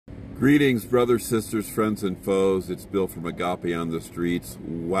Greetings, brothers, sisters, friends, and foes. It's Bill from Agape on the Streets.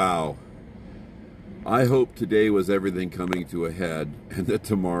 Wow. I hope today was everything coming to a head and that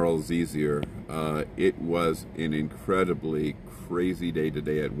tomorrow's easier. It was an incredibly crazy day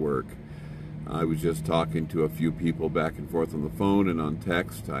today at work. I was just talking to a few people back and forth on the phone and on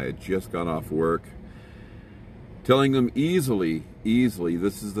text. I had just got off work, telling them easily,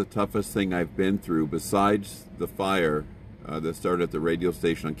 this is the toughest thing I've been through besides the fire that started at the radio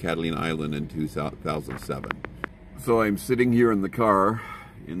station on Catalina Island in 2007. So I'm sitting here in the car,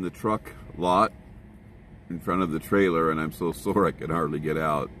 in the truck lot, in front of the trailer, and I'm so sore I can hardly get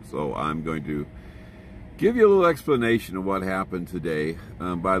out. So I'm going to give you a little explanation of what happened today.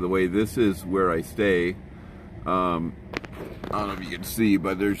 By the way, this is where I stay. I don't know if you can see,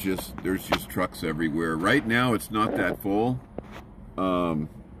 but there's just trucks everywhere. Right now it's not that full. At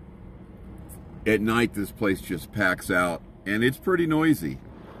night this place just packs out, and it's pretty noisy.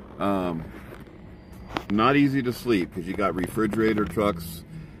 Not easy to sleep because you got refrigerator trucks.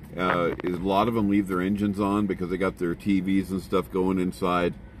 A lot of them leave their engines on because they got their TVs and stuff going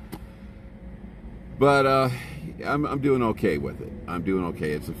inside. But I'm doing okay with it. I'm doing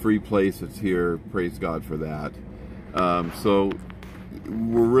okay. It's a free place. It's here. Praise God for that. So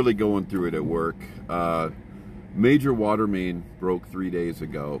we're really going through it at work. Major water main broke 3 days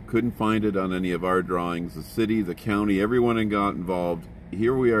ago. Couldn't find it on any of our drawings. The city, the county, everyone got involved.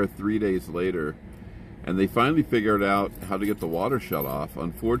 Here we are 3 days later, and they finally figured out how to get the water shut off.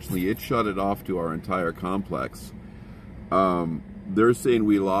 Unfortunately, it shut it off to our entire complex. They're saying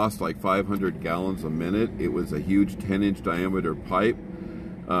we lost like 500 gallons a minute. It was a huge 10-inch diameter pipe.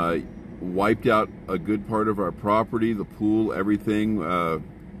 Wiped out a good part of our property, the pool, everything,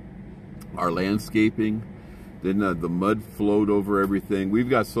 our landscaping. Then the mud flowed over everything. We've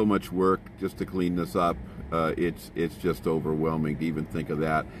got so much work just to clean this up. It's just overwhelming to even think of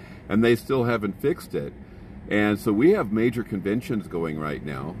that. And they still haven't fixed it. And so we have major conventions going right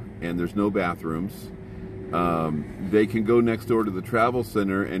now, and there's no bathrooms. They can go next door to the travel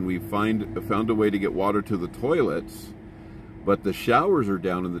center, and we found a way to get water to the toilets, but the showers are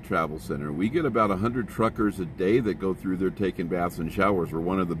down in the travel center. We get about 100 truckers a day that go through there taking baths and showers. We're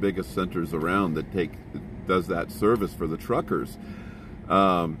one of the biggest centers around that does that service for the truckers.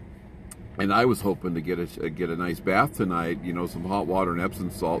 And I was hoping to get a nice bath tonight, you know, some hot water and Epsom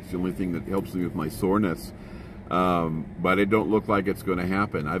salts, the only thing that helps me with my soreness. But it don't look like it's going to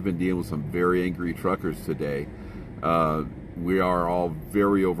happen. I've been dealing with some very angry truckers today. We are all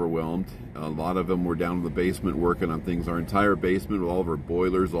very overwhelmed. A lot of them were down in the basement working on things. Our entire basement with all of our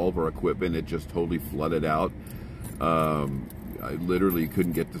boilers, all of our equipment, it just totally flooded out. I literally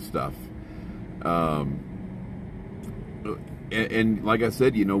couldn't get the stuff. And like I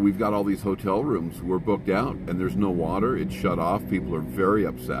said, you know, we've got all these hotel rooms. We're booked out, and there's no water. It's shut off. People are very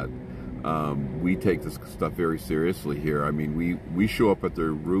upset. We take this stuff very seriously here. I mean, we show up at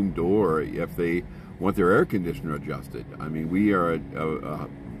their room door if they want their air conditioner adjusted. I mean, we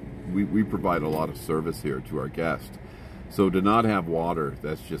provide a lot of service here to our guests. So to not have water,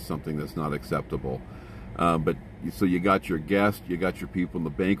 that's just something that's not acceptable. So you got your guests, you got your people in the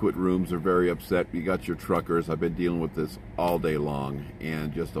banquet rooms are very upset, you got your truckers. I've been dealing with this all day long,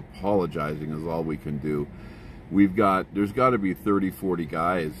 and just apologizing is all we can do. There's got to be 30, 40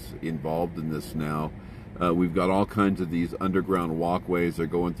 guys involved in this now. We've got all kinds of these underground walkways. They're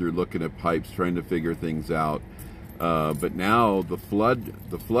going through, looking at pipes, trying to figure things out. But now the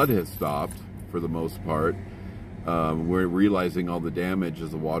flood has stopped for the most part. We're realizing all the damage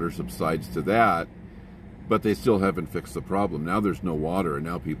as the water subsides to that, but they still haven't fixed the problem. Now there's no water, and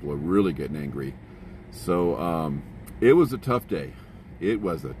now people are really getting angry. So it was a tough day. It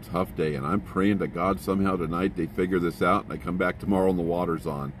was a tough day, and I'm praying to God somehow tonight they figure this out, and I come back tomorrow and the water's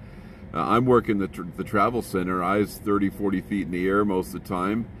on. I'm working the travel center. I was 30, 40 feet in the air most of the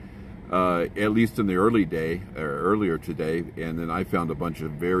time, at least in the earlier today, and then I found a bunch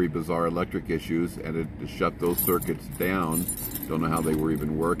of very bizarre electric issues, and it shut those circuits down. Don't know how they were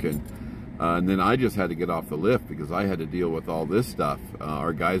even working. And then I just had to get off the lift because I had to deal with all this stuff.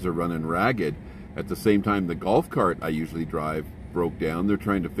 Our guys are running ragged. At the same time, the golf cart I usually drive broke down. They're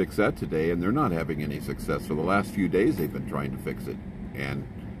trying to fix that today, and they're not having any success. For the last few days, they've been trying to fix it. And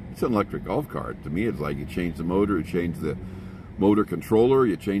it's an electric golf cart. To me, it's like you change the motor, you change the motor controller,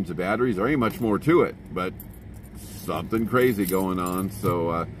 you change the batteries. There ain't much more to it, but something crazy going on.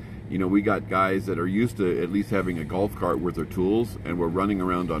 So, you know, we got guys that are used to at least having a golf cart with their tools, and we're running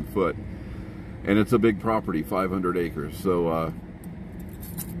around on foot. And it's a big property, 500 acres. So,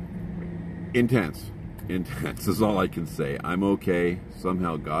 intense is all I can say. I'm okay.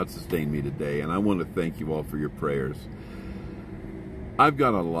 Somehow God sustained me today, and I want to thank you all for your prayers. I've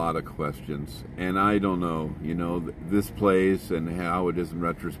got a lot of questions, and I don't know, you know, this place and how it is in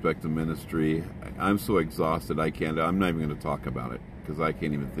retrospect to ministry. I'm so exhausted I'm not even going to talk about it, because I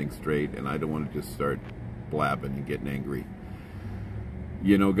can't even think straight, and I don't want to just start blabbing and getting angry.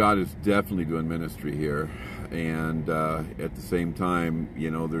 You know, God is definitely doing ministry here, and at the same time,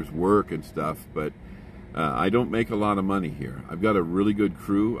 you know, there's work and stuff, but I don't make a lot of money here. I've got a really good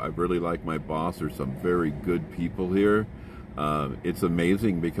crew. I really like my boss. There's some very good people here. It's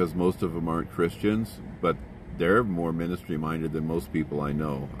amazing because most of them aren't Christians, but they're more ministry minded than most people I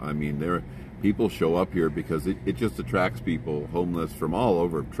know. I mean, people show up here because it just attracts people, homeless from all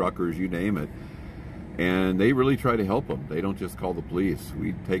over, truckers, you name it. And they really try to help them. They don't just call the police.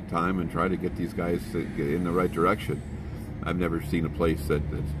 We take time and try to get these guys to get in the right direction. I've never seen a place that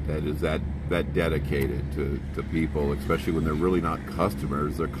is that dedicated to people, especially when they're really not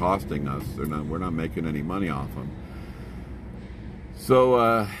customers. They're costing us. We're not making any money off them.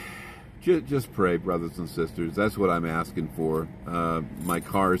 So just pray, brothers and sisters. That's what I'm asking for. My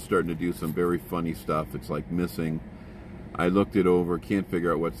car is starting to do some very funny stuff. It's like missing. I looked it over. Can't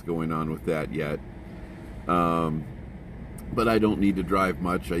figure out what's going on with that yet. But I don't need to drive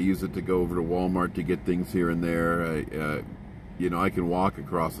much. I use it to go over to Walmart to get things here and there. You know, I can walk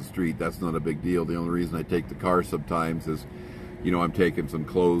across the street. That's not a big deal. The only reason I take the car sometimes is, you know, I'm taking some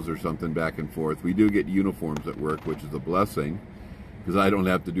clothes or something back and forth. We do get uniforms at work, which is a blessing, because I don't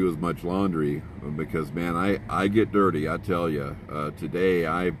have to do as much laundry. Because, man, I get dirty, I tell you. Today,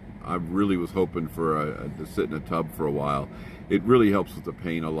 I really was hoping to sit in a tub for a while. It really helps with the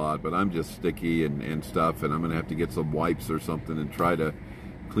pain a lot, but I'm just sticky and stuff, and I'm going to have to get some wipes or something and try to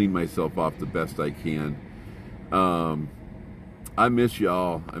clean myself off the best I can. I miss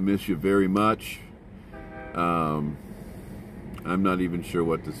y'all. I miss you very much. I'm not even sure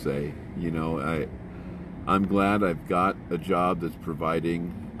what to say. You know, I'm glad I've got a job that's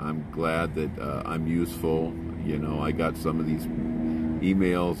providing. I'm glad that I'm useful. You know, I got some of these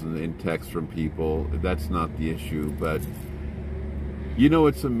emails and texts from people. That's not the issue, but you know,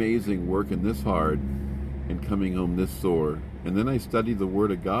 it's amazing working this hard and coming home this sore. And then I studied the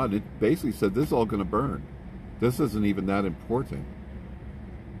Word of God. It basically said this is all going to burn. This isn't even that important.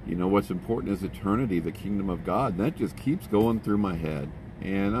 You know, what's important is eternity, the kingdom of God. And that just keeps going through my head.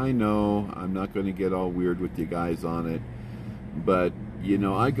 And I know I'm not going to get all weird with you guys on it. But, you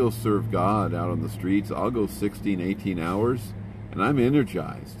know, I go serve God out on the streets. I'll go 16, 18 hours. And I'm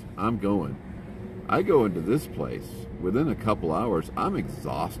energized. I'm going. I go into this place. Within a couple hours, I'm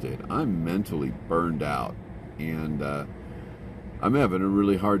exhausted. I'm mentally burned out. And I'm having a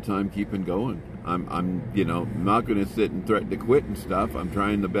really hard time keeping going. I'm you know, not going to sit and threaten to quit and stuff. I'm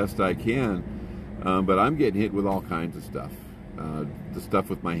trying the best I can. But I'm getting hit with all kinds of stuff. The stuff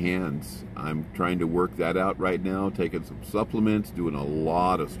with my hands. I'm trying to work that out right now, taking some supplements, doing a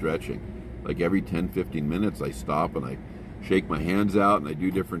lot of stretching. Like every 10, 15 minutes, I stop and I shake my hands out and I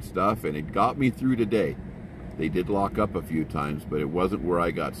do different stuff. And it got me through today. They did lock up a few times, but it wasn't where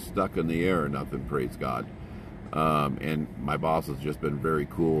I got stuck in the air or nothing, praise God. And my boss has just been very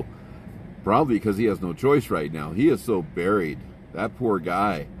cool. Probably because he has no choice right now. He is so buried. That poor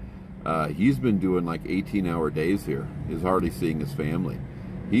guy. He's been doing like 18-hour days here. He's hardly seeing his family.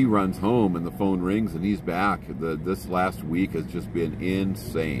 He runs home and the phone rings and he's back. This last week has just been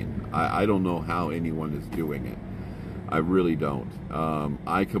insane. I don't know how anyone is doing it. I really don't.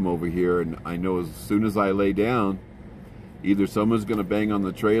 I come over here and I know as soon as I lay down, either someone's going to bang on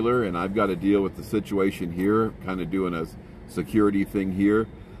the trailer and I've got to deal with the situation here, kind of doing a security thing here,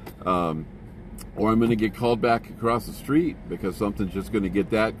 or I'm going to get called back across the street because something's just going to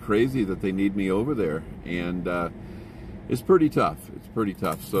get that crazy that they need me over there. And it's pretty tough. It's pretty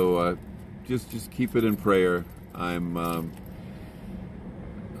tough. So just keep it in prayer.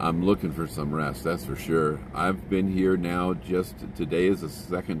 I'm looking for some rest, that's for sure. I've been here now, just today is the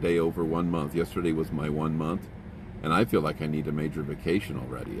second day over 1 month. Yesterday was my 1 month, and I feel like I need a major vacation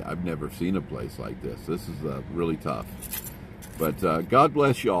already. I've never seen a place like this. This is really tough. But God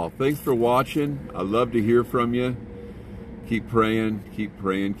bless y'all. Thanks for watching. I love to hear from you. Keep praying, keep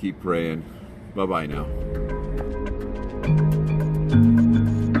praying, keep praying. Bye-bye now.